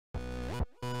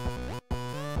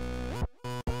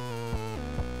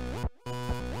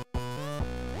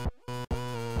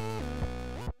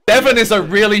Devon is a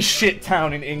really shit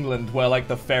town in England where, like,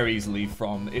 the ferries leave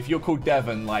from. If you're called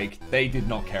Devon, like, they did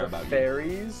not care about you.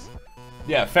 Ferries?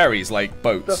 Yeah, ferries, like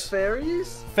boats. The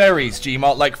ferries? Ferries,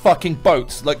 Gmart, like fucking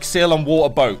boats, like sail on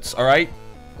water boats, alright?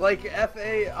 Like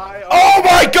F-A-I-R. Oh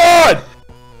my god!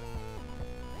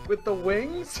 With the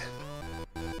wings?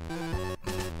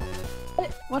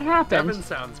 What happened? Devon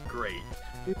sounds great.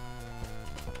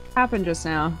 Happened just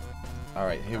now.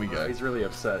 Alright, here we go. He's really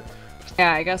upset.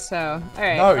 Yeah, I guess so.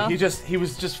 Alright. No, well. he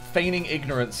was just feigning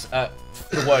ignorance at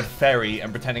the word ferry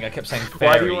and pretending I kept saying ferry.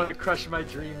 Why do you want to crush my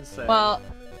dreams, Sam? Well,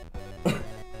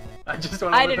 I just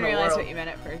want to I live didn't in a realize world what you meant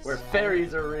at first. where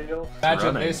fairies are real.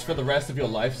 Imagine this for the rest of your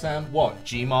life, Sam. What?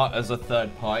 Gmart as a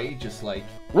third party, just like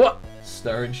What?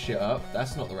 stirring shit up?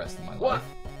 That's not the rest of my What?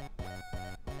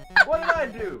 life. What did I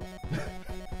do?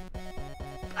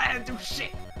 I didn't do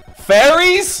shit.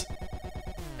 Fairies?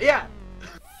 Yeah.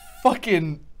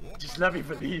 Fucking. Just let me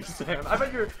believe, Sam. I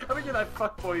bet you're that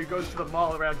fuckboy who goes to the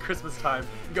mall around Christmas time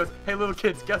and goes, "Hey, little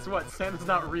kids, guess what? Santa's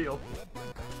not real."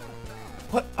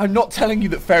 What? I'm not telling you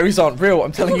that fairies aren't real.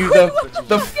 I'm telling you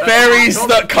the fairies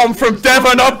that come from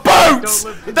Devon are boats.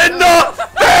 They're not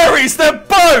fairies. They're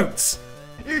boats.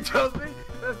 You told me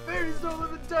that fairies don't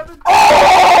live in Devon.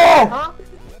 Oh! Huh?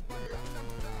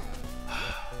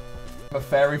 I'm a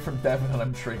fairy from Devon and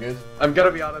I'm triggered. I'm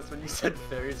gonna be honest. When you said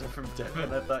fairies are from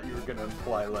Devon, I thought you were gonna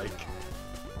imply like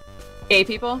Gay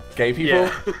people? Gay people?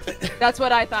 Yeah. That's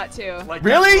what I thought too. Like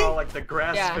Really? all, like the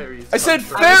grass Yeah. fairies. I said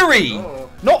from- fairy, Oh.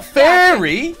 not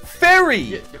fairy. Fairy.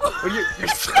 Yeah, well, you're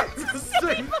saying the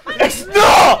same thing. It's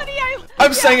not. Honey,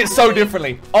 I'm saying it so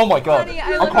differently. Oh my god. Honey,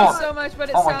 I I love you can't. so much, but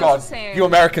it Oh my sounds god. the same. You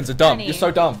Americans are dumb. Honey. You're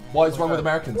so dumb. What is wrong with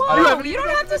Americans? I Whoa, don't- you don't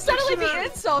have to suddenly be dictionary.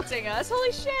 insulting us.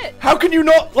 Holy shit. How can you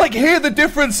not like hear the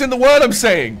difference in the word I'm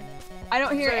saying? I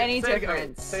don't hear any Say it again.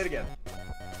 difference. Say it again.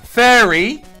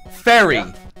 Fairy, ferry.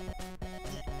 Yeah.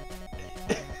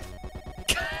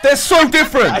 They're so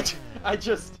different. I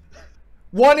just.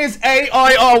 One is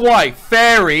A-I-R-Y,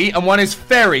 fairy, and one is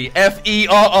ferry,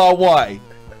 F-E-R-R-Y.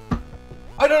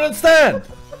 I don't understand.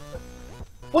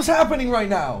 What's happening right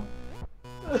now?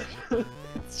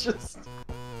 It's just.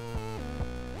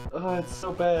 Oh, it's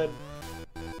so bad.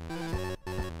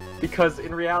 Because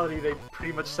in reality, they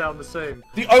pretty much sound the same.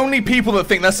 The only people that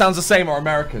think that sounds the same are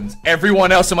Americans.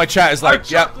 Everyone else in my chat is Our like,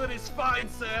 yep. chocolate is fine,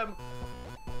 Sam.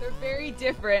 They're very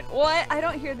different. What? I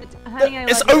don't hear the. Honey, I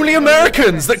It's love you. only There's no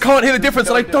Americans that difference. can't hear the difference,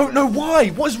 and I No don't know why.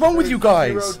 What is wrong with you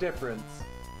There's guys? Zero difference.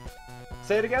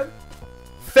 Say it again.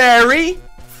 Fairy,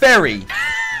 ferry.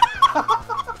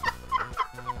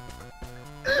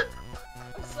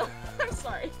 I'm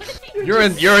sorry.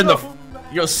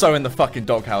 You're so in the fucking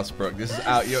doghouse, Brooke. This is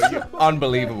out. You're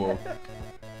unbelievable.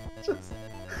 Just,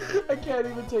 I can't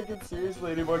even take it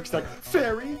seriously anymore. It's like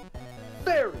fairy,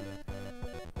 fairy.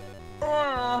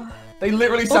 They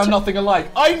literally sound nothing alike.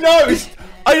 I know.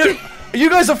 I don't. You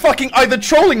guys are fucking either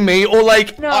trolling me or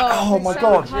like. No. Oh my so,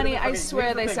 god. Honey, I Okay, swear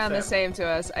here's the they thing, sound the Sam. same to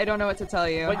us. I don't know what to tell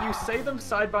you. When you say them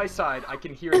side by side, I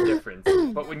can hear a difference.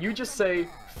 But when you just say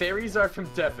fairies are from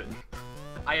Devon,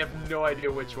 I have no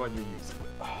idea which one you're using.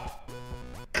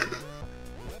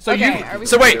 So Okay, are we-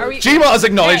 So wait. are we- Gmart has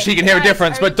acknowledged Hey, he can hear a guys,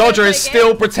 difference, are we but Dodger gonna is play a still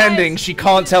game? pretending Guys, she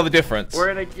can't tell the difference. We're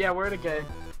in a game.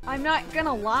 I'm not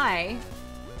gonna lie.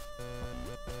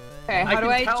 Okay, how can do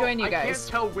I tell- join you I can't guys?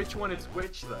 tell which one is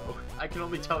which though. I can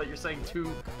only tell that you're saying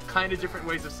two kind of different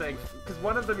ways of saying. Because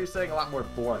one of them you're saying a lot more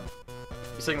blunt.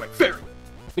 You're saying like fairy.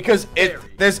 Because Ferry.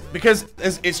 there's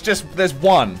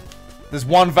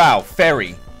one vowel,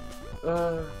 ferry.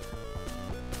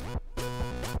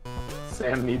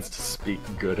 Sam needs to speak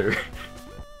gooder.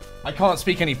 I can't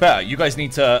speak any better. You guys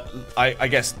need to, I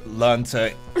guess, learn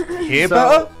to hear So,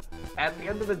 better. at the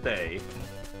end of the day,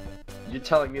 you're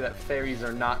telling me that fairies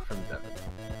are not from Devon.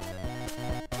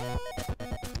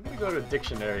 I'm gonna go to a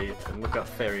dictionary and look up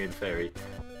fairy and fairy.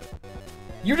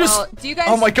 You just. Well, do you guys-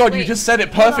 Oh my god! You wait, just said it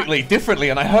hold on. perfectly, differently,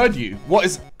 and I heard you. What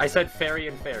is? I said fairy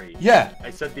and fairy. Yeah.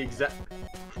 I said the exact.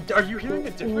 Are you hearing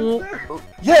the difference there?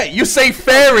 Yeah. You say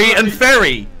fairy and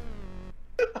ferry.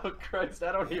 Oh Christ,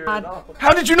 I don't hear it at all.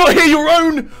 How did you not hear your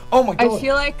own? Oh my I god.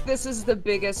 feel like this is the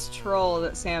biggest troll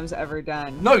that Sam's ever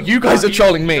done. No, you guys are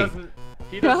trolling me.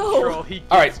 He doesn't No. troll, he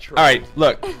gets All right. trolled. All right.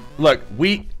 Look.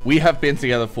 We have been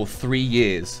together for 3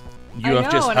 years. You I have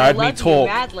know, just and I heard me love you talk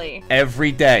madly.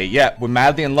 every day. Yeah, we're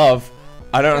madly in love.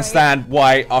 I don't understand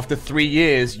why after 3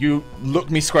 years you look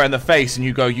me square in the face and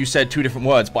you go, you said 2 different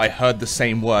words, but I heard the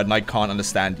same word and I can't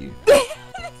understand you.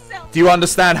 Do you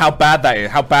understand how bad that is?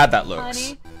 How bad that looks?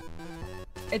 Honey,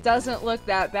 it doesn't look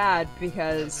that bad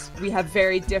because we have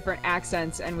very different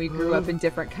accents and we grew up in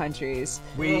different countries.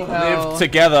 We lived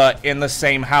together in the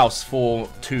same house for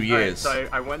 2 years. Alright,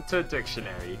 so I went to a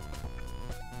dictionary,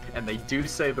 and they do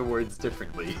say the words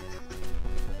differently.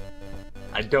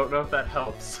 I don't know if that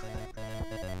helps.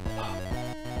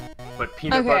 But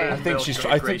peanut butter and I think milk she's. go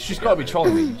I great think she's together. got to be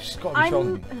trolling me. She's got to be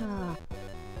trolling me.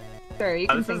 Sure, you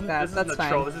can This think isn't- that. this That's isn't a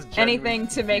troll, this is fine. genuine Anything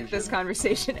to make this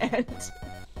confusion. conversation end.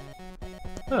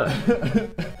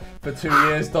 For 2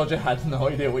 years, Dodger had no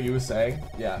idea what you were saying.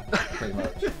 Yeah, pretty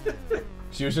much.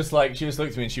 She was just like, she just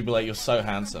looked at me and she'd be like, "You're so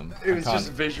handsome." It was I can't-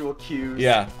 just visual cues.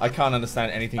 Yeah, I can't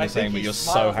understand anything I you're think saying, but he you're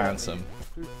so smiled at me. handsome.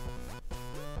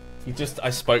 I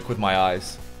spoke with my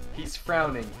eyes. He's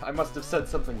frowning. I must have said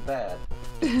something bad.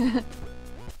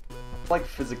 Like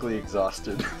physically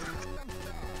exhausted.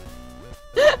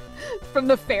 From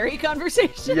the fairy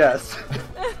conversation? Yes.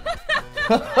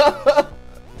 I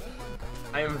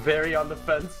am very on the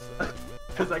fence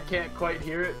because I can't quite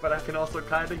hear it, but I can also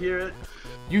kind of hear it.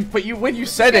 When you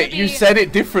said it, you said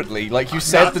it differently. Like you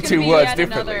said the It's two gonna be words yet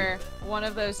differently. Another one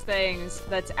of those things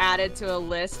that's added to a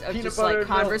list of Peanut just butter like and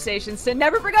milk. conversations to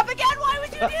never bring up again. Why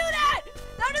would you do that?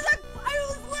 That is I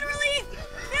was literally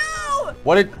no.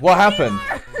 What happened?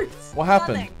 Words! What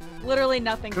happened? Nothing. Literally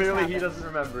nothing. Clearly, happened. he doesn't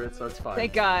remember it, so it's fine.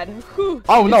 Thank God. Whew,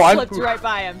 Oh, no, it I'm- slipped right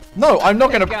by him. No, I'm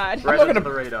not gonna. God. I'm Right not under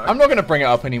gonna. the radar. I'm not gonna bring it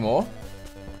up anymore.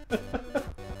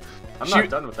 I'm not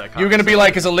done with that. You were gonna be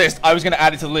like, as a list. I was gonna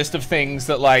add it to the list of things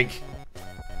that like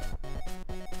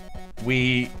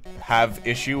we have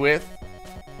issue with.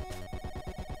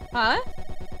 Huh?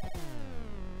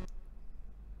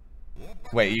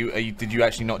 Wait, did you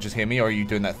actually not just hear me, or are you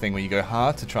doing that thing where you go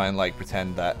 "huh" to try and like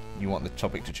pretend that you want the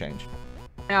topic to change?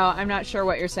 No, I'm not sure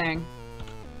what you're saying.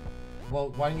 Well,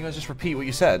 why don't you guys just repeat what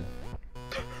you said?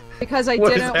 Because I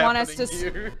What is didn't want us to.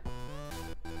 happening here?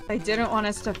 I didn't want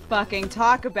us to fucking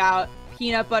talk about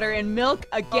peanut butter and milk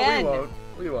again. Oh, we won't.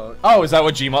 We won't. Oh, is that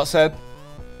what Gmart said?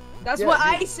 That's Yeah, what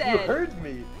you- I said. You heard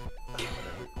me.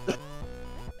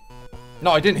 No,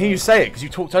 I didn't hear you say it because you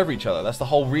talked over each other. That's the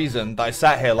whole reason that I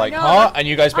sat here like, know, huh? that's- And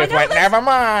you guys both know, went, that's- never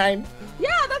mind. Yeah,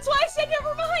 that's why I said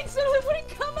never mind, so it wouldn't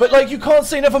come But up. like, you can't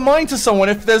say never mind to someone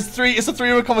if it's a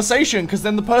three-way conversation, because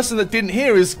then the person that didn't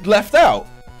hear is left out.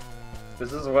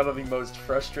 This is one of the most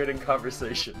frustrating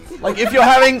conversations. Like, if you're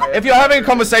having a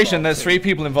conversation, there's 3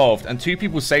 people involved, and 2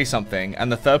 people say something,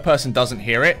 and the third person doesn't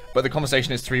hear it, but the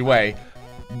conversation is 3-way.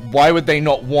 Why would they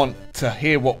not want to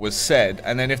hear what was said?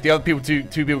 And then if the other people, two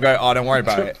people go, "Oh, don't worry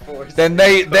about it," then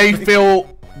they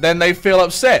feel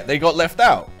upset. They got left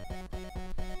out.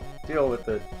 Deal with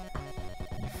it.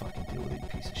 You fucking deal with it, you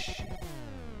piece of shit.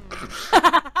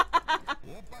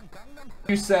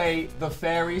 You say the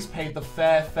fairies paid the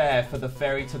fair fare for the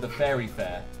ferry to the fairy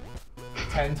fair.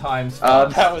 10 times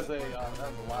fast. That was a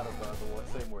lot of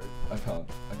the same word. I can't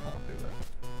do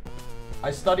that.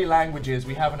 I study languages.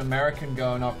 We have an American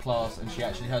girl in our class, and she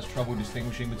actually has trouble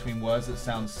distinguishing between words that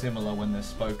sound similar when they're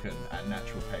spoken at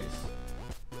natural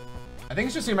pace. I think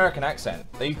it's just the American accent.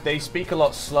 They speak a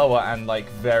lot slower and like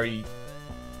very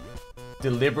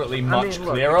deliberately much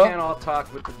clearer. We can't all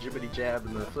talk with the jibbity jab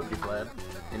and the flippy flab,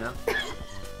 you know?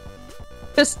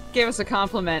 Just gave us a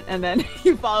compliment, and then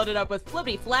you followed it up with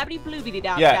flippity flabbity bloobity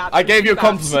down. Yeah, I gave you a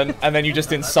compliment, and then you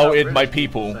just insulted my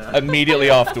people immediately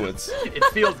afterwards. It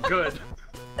feels good.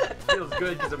 It feels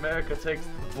good because America takes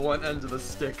the blunt end of the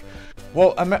stick.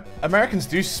 Well, Americans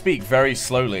do speak very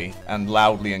slowly and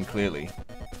loudly and clearly.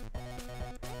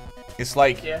 It's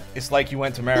like you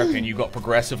went to America and you got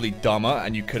progressively dumber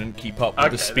and you couldn't keep up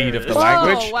with the speed of the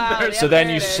language. Oh, wow. So then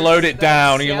you slowed it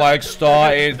down and you like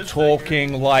started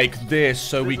talking like this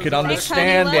so we could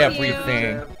understand Thanks, honey, love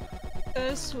everything.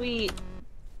 So sweet.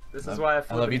 This is why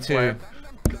I love you too.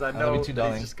 Because I know love you too,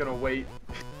 darling. he's just gonna wait.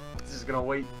 He's just gonna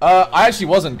wait. I actually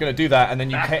wasn't gonna do that, and then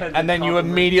you Backhanded and then you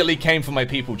compliment. immediately came for my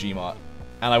people, Gmart,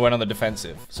 and I went on the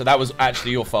defensive. So that was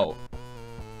actually your fault.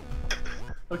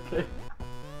 Okay.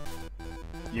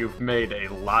 You've made a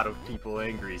lot of people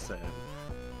angry, Sam.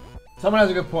 Someone has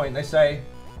a good point. They say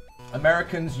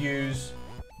Americans use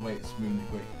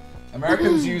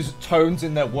Americans use tones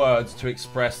in their words to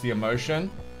express the emotion,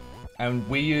 and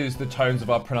we use the tones of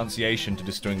our pronunciation to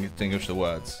distinguish the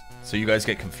words. So you guys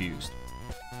get confused.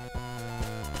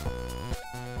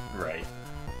 Right.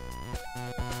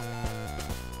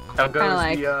 How goes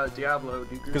like- the Diablo?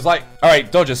 Because like, all right,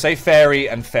 Dodger, say fairy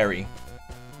and ferry.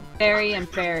 Fairy and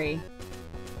fairy.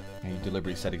 And you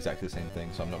deliberately said exactly the same thing,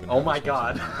 so I'm not gonna. Oh my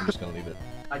God. I'm just gonna leave it.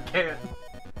 I can't.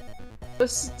 So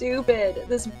stupid.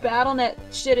 This BattleNet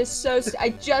shit is so I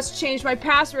just changed my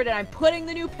password and I'm putting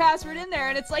the new password in there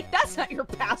and it's like, that's not your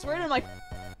password. I'm like,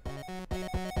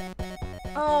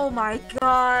 Oh my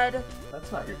god.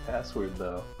 That's not your password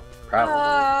though. Probably.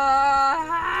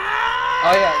 Oh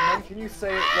Oh yeah, and then can you say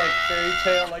it like fairy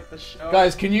tale like the show?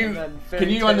 Guys, can And you then fairy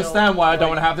tale, understand why I don't like-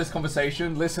 want to have this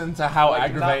conversation? Listen to how like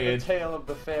aggravated not the tale of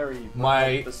the fairy, but my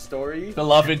like the story.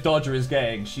 beloved Dodger is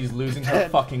getting. She's losing her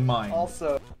And fucking mind.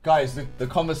 Also, Guys, the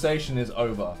conversation is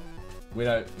over.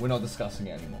 We're not discussing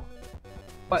it anymore.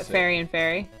 What, That's it. Fairy and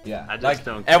Fairy? Yeah. I just like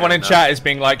don't care everyone in enough. chat is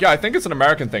being like, yeah, I think it's an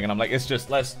American thing, and I'm like, it's just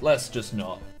let's just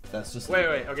not. Let's just wait,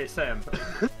 okay, Sam.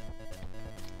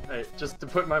 Hey, just to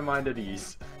put my mind at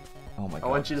ease, Oh my I god.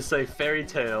 want you to say fairy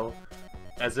tale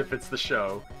as if it's the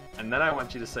show, and then I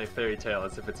want you to say fairy tale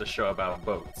as if it's a show about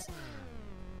boats.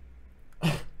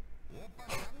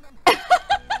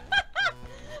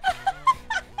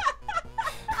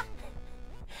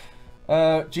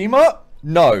 Gmart?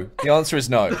 No. The answer is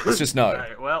no. It's just no.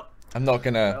 Alright, well, I'm not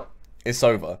gonna. well, It's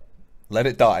over. Let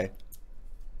it die.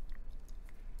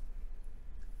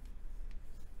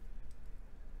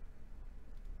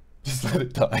 Just let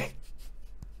it die.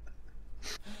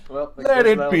 well Let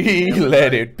it be,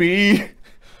 let it be.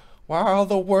 While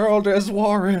the world is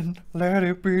warring, let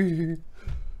it be.